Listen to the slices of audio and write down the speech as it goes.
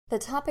The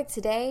topic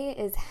today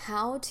is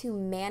how to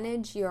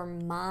manage your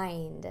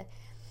mind.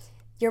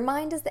 Your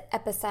mind is the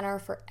epicenter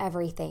for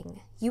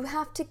everything. You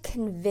have to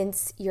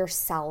convince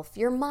yourself.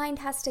 Your mind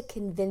has to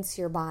convince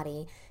your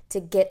body to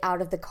get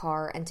out of the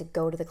car and to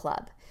go to the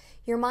club.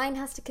 Your mind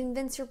has to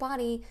convince your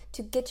body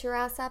to get your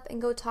ass up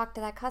and go talk to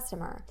that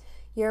customer.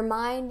 Your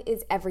mind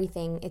is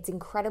everything. It's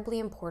incredibly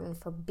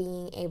important for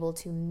being able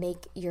to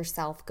make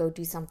yourself go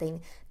do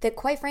something that,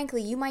 quite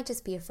frankly, you might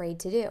just be afraid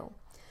to do.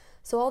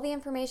 So all the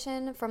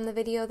information from the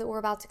video that we're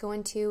about to go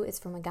into is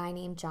from a guy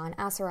named John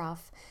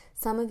Assaraf.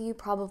 Some of you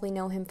probably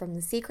know him from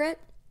The Secret.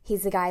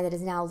 He's the guy that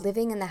is now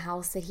living in the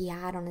house that he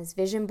had on his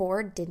vision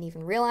board, didn't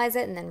even realize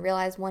it, and then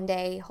realized one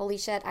day, holy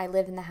shit, I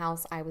live in the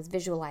house I was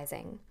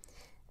visualizing.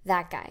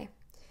 That guy.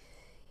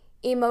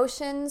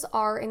 Emotions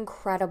are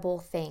incredible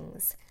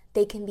things.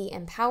 They can be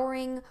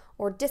empowering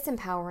or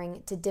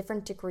disempowering to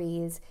different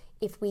degrees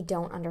if we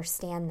don't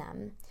understand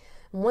them.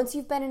 Once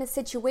you've been in a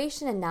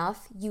situation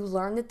enough, you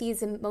learn that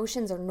these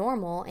emotions are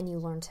normal and you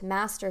learn to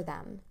master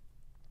them.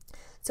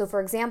 So for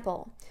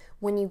example,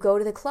 when you go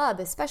to the club,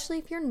 especially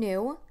if you're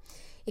new,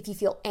 if you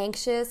feel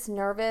anxious,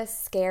 nervous,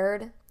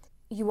 scared,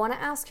 you want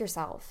to ask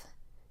yourself,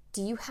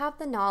 do you have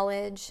the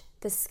knowledge,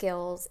 the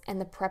skills,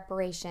 and the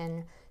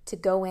preparation to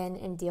go in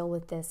and deal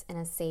with this in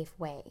a safe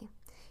way?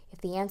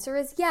 If the answer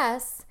is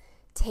yes,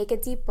 take a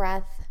deep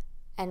breath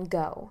and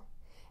go.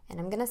 And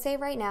I'm going to say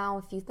right now,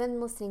 if you've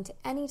been listening to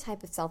any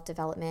type of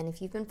self-development,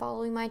 if you've been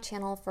following my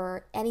channel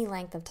for any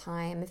length of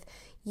time, if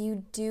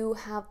you do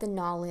have the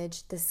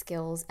knowledge, the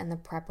skills, and the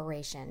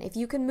preparation, if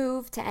you can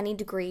move to any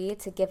degree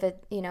to give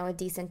it, a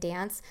decent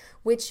dance,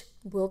 which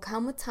will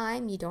come with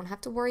time, you don't have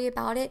to worry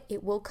about it,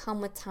 it will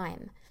come with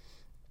time.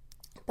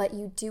 But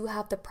you do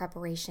have the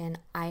preparation,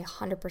 I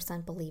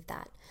 100% believe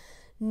that.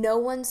 No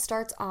one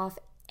starts off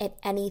at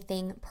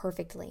anything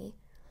perfectly.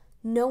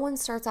 No one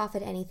starts off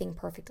at anything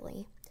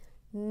perfectly.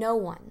 No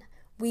one.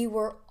 We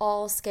were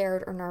all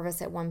scared or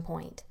nervous at one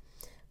point.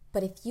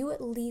 But if you at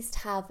least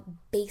have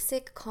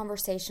basic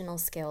conversational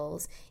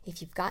skills,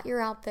 if you've got your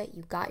outfit,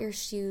 you've got your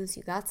shoes,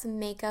 you've got some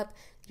makeup,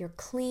 you're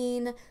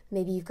clean,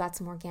 maybe you've got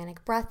some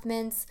organic breath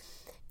mints,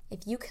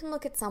 if you can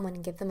look at someone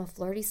and give them a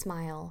flirty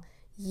smile,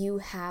 you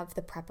have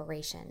the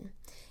preparation.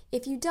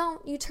 If you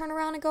don't, you turn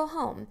around and go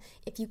home.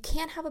 If you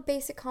can't have a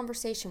basic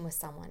conversation with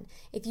someone,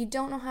 if you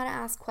don't know how to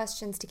ask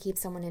questions to keep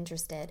someone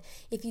interested,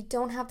 if you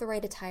don't have the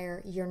right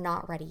attire, you're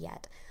not ready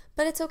yet.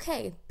 But it's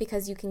okay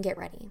because you can get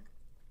ready.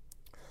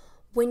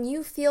 When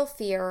you feel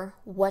fear,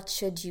 what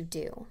should you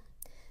do?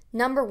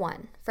 Number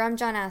one, from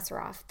John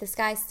Assaraf. This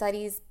guy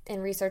studies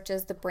and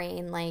researches the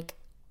brain like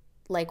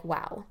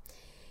wow.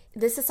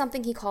 This is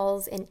something he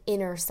calls an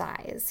inner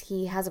size.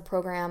 He has a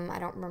program, I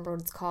don't remember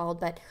what it's called,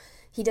 but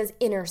he does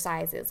inner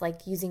sizes,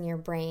 like using your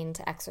brain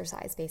to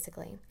exercise,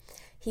 basically.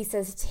 He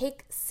says,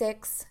 take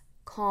 6,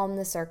 calm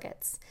the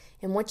circuits.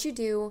 And what you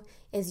do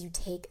is you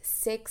take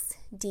 6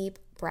 deep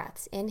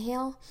breaths.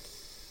 Inhale,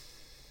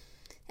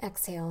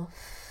 exhale.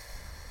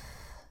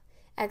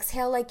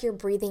 Exhale like you're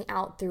breathing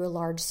out through a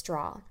large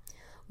straw.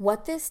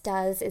 What this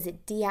does is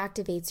it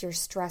deactivates your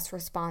stress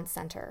response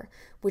center,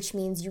 which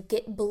means you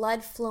get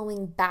blood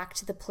flowing back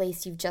to the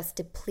place you've just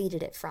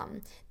depleted it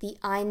from, the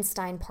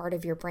Einstein part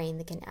of your brain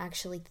that can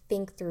actually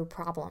think through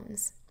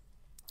problems.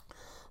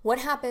 What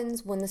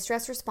happens when the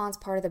stress response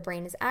part of the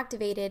brain is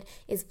activated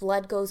is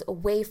blood goes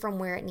away from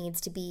where it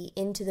needs to be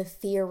into the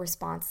fear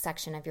response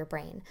section of your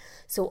brain.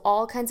 So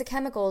all kinds of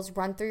chemicals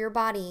run through your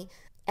body,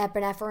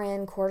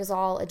 epinephrine,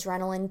 cortisol,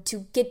 adrenaline,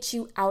 to get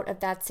you out of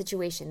that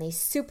situation. They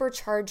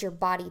supercharge your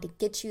body to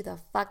get you the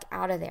fuck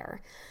out of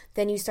there.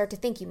 Then you start to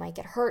think you might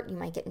get hurt, you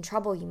might get in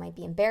trouble, you might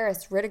be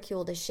embarrassed,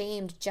 ridiculed,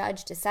 ashamed,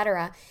 judged,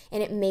 etc.,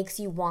 and it makes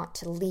you want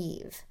to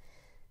leave.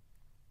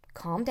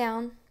 Calm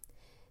down.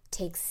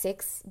 Take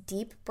 6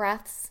 deep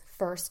breaths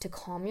first to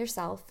calm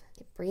yourself.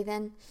 Breathe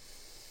in.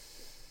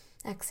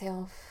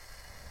 Exhale.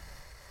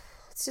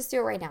 Let's just do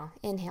it right now.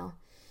 Inhale.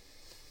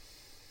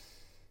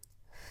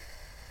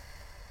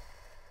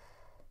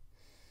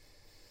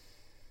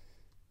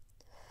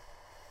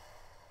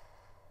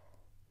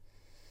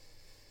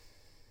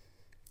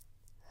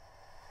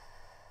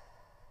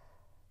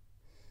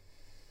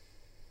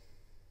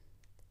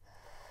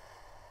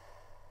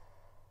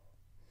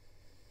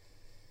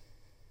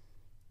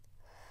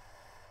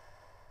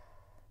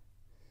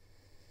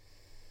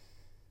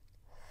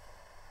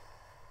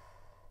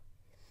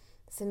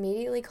 This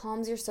immediately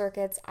calms your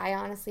circuits. I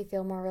honestly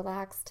feel more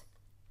relaxed.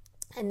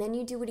 And then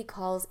you do what he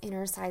calls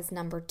inner size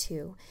number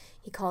 2.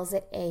 He calls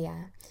it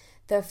Aya.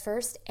 The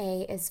first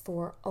A is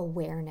for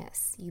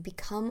awareness. You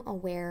become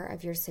aware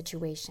of your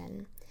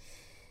situation.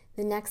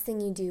 The next thing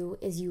you do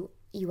is you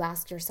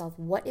ask yourself,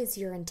 what is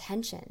your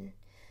intention?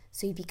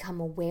 So you become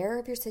aware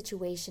of your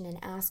situation and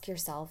ask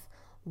yourself,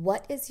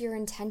 what is your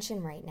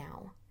intention right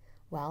now?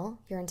 Well,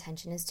 your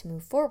intention is to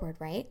move forward,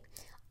 right?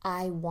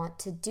 I want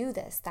to do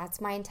this. That's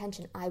my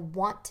intention. I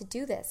want to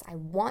do this. I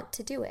want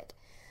to do it.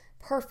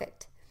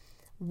 Perfect.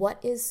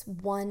 What is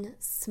one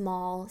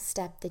small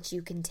step that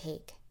you can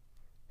take?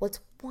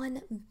 What's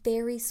one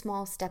very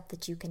small step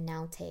that you can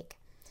now take?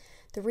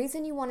 The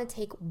reason you want to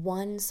take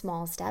one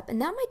small step,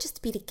 and that might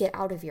just be to get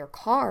out of your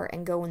car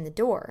and go in the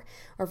door,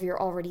 or if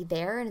you're already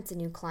there and it's a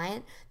new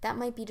client, that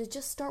might be to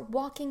just start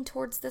walking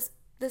towards this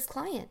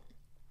client.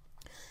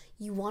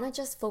 You want to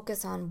just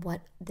focus on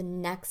what the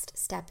next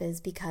step is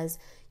because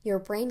your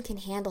brain can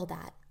handle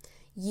that.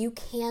 You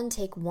can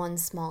take one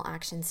small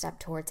action step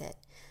towards it.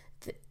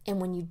 And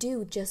when you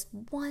do just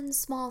one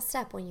small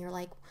step, when you're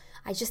like,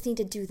 I just need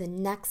to do the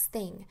next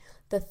thing,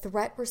 the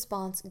threat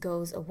response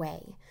goes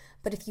away.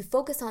 But if you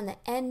focus on the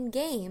end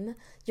game,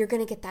 you're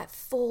going to get that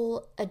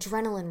full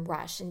adrenaline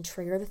rush and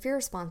trigger the fear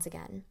response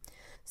again.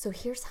 So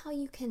here's how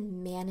you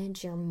can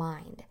manage your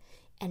mind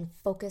and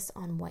focus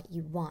on what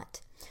you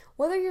want.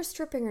 Whether you're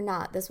stripping or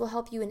not, this will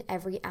help you in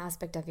every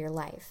aspect of your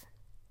life.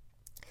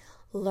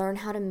 Learn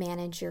how to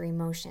manage your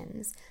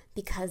emotions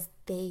because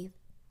they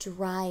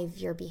drive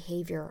your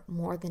behavior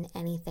more than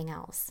anything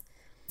else.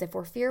 If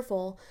we're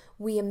fearful,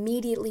 we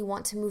immediately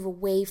want to move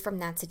away from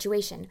that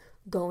situation,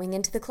 going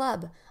into the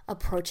club,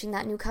 approaching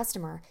that new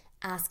customer,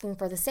 asking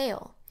for the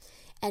sale,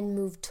 and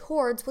move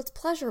towards what's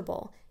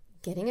pleasurable,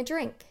 getting a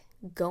drink,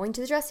 going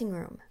to the dressing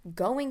room,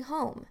 going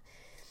home.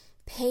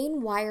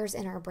 Pain wires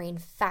in our brain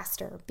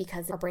faster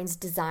because our brain's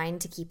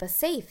designed to keep us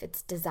safe.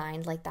 It's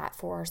designed like that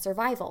for our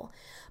survival.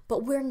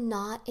 But we're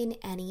not in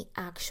any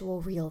actual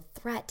real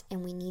threat,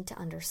 and we need to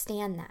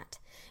understand that.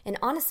 And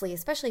honestly,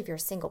 especially if you're a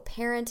single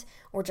parent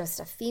or just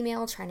a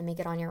female trying to make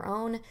it on your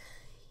own,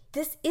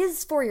 this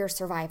is for your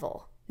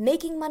survival.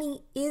 Making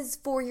money is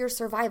for your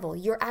survival.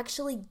 You're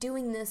actually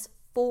doing this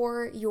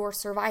for your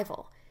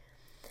survival.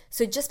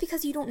 So just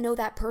because you don't know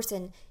that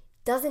person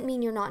doesn't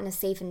mean you're not in a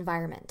safe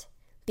environment.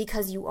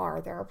 Because you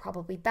are. There are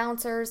probably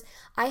bouncers.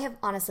 I have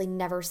honestly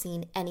never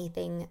seen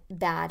anything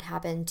bad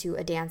happen to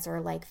a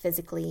dancer, like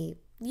physically,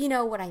 you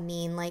know what I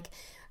mean, like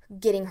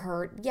getting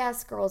hurt.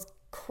 Yes, girls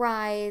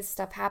cry,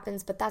 stuff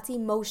happens, but that's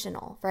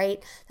emotional,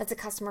 right? That's a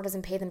customer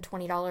doesn't pay them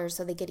 $20,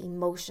 so they get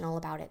emotional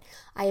about it.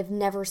 I have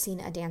never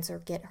seen a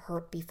dancer get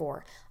hurt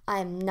before.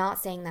 I'm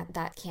not saying that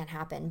that can't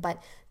happen,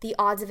 but the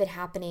odds of it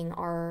happening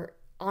are,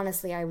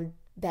 honestly, I would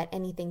bet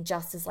anything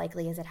just as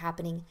likely as it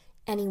happening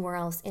anywhere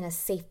else in a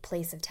safe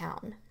place of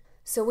town.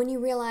 So when you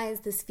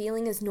realize this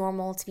feeling is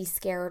normal to be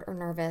scared or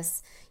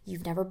nervous,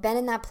 you've never been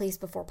in that place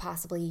before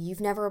possibly, you've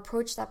never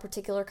approached that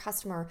particular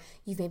customer,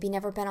 you've maybe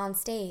never been on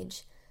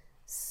stage,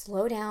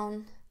 slow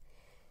down,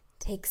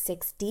 take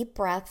 6 deep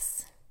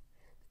breaths,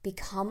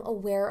 become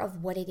aware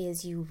of what it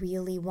is you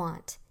really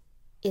want.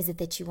 Is it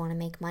that you want to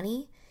make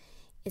money?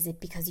 Is it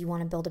because you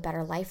want to build a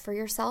better life for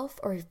yourself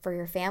or for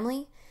your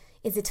family?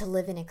 Is it to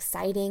live an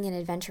exciting and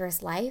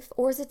adventurous life,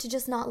 or is it to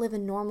just not live a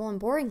normal and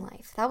boring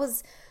life? That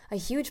was a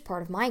huge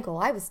part of my goal.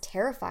 I was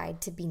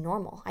terrified to be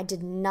normal.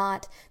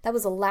 That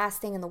was the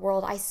last thing in the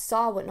world. I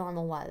saw what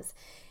normal was,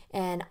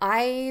 and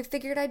I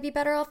figured I'd be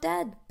better off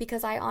dead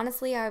because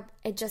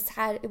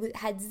it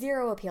had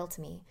zero appeal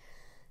to me.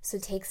 So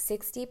take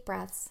 6 deep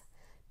breaths,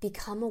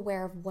 become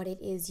aware of what it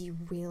is you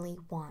really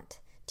want.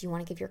 Do you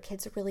want to give your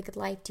kids a really good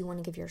life? Do you want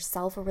to give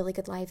yourself a really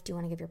good life? Do you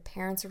want to give your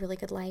parents a really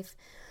good life?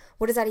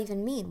 What does that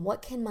even mean?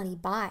 What can money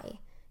buy?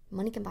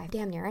 Money can buy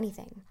damn near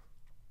anything.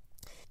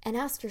 And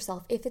ask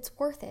yourself if it's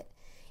worth it.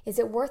 Is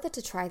it worth it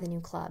to try the new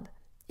club?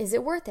 Is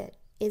it worth it?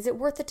 Is it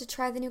worth it to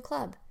try the new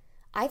club?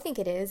 I think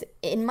it is.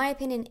 In my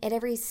opinion, at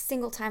every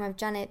single time I've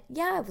done it,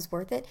 yeah, it was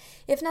worth it.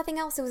 If nothing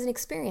else, it was an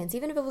experience.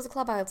 Even if it was a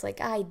club I was like,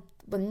 I'm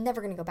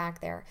never going to go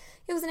back there.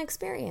 It was an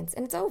experience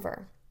and it's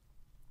over.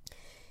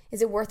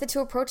 Is it worth it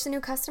to approach the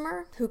new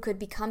customer who could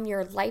become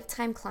your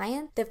lifetime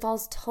client that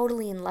falls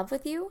totally in love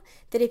with you,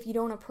 that if you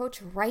don't approach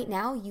right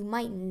now, you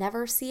might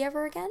never see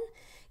ever again?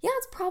 Yeah,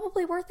 it's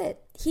probably worth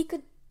it. He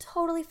could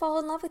totally fall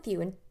in love with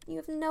you and you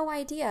have no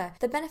idea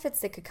the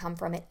benefits that could come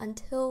from it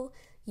until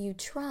you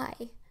try.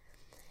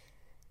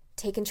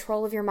 Take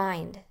control of your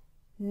mind.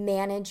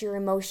 Manage your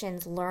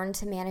emotions. Learn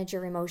to manage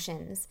your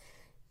emotions.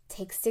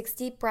 Take 6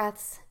 deep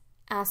breaths.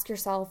 Ask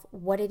yourself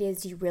what it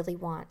is you really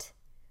want.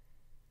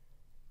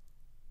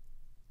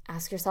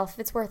 Ask yourself if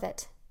it's worth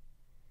it.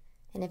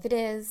 And if it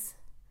is,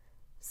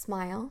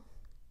 smile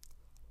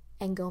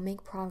and go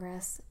make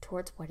progress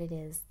towards what it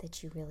is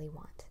that you really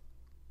want.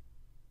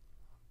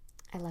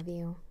 I love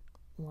you,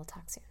 and we'll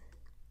talk soon.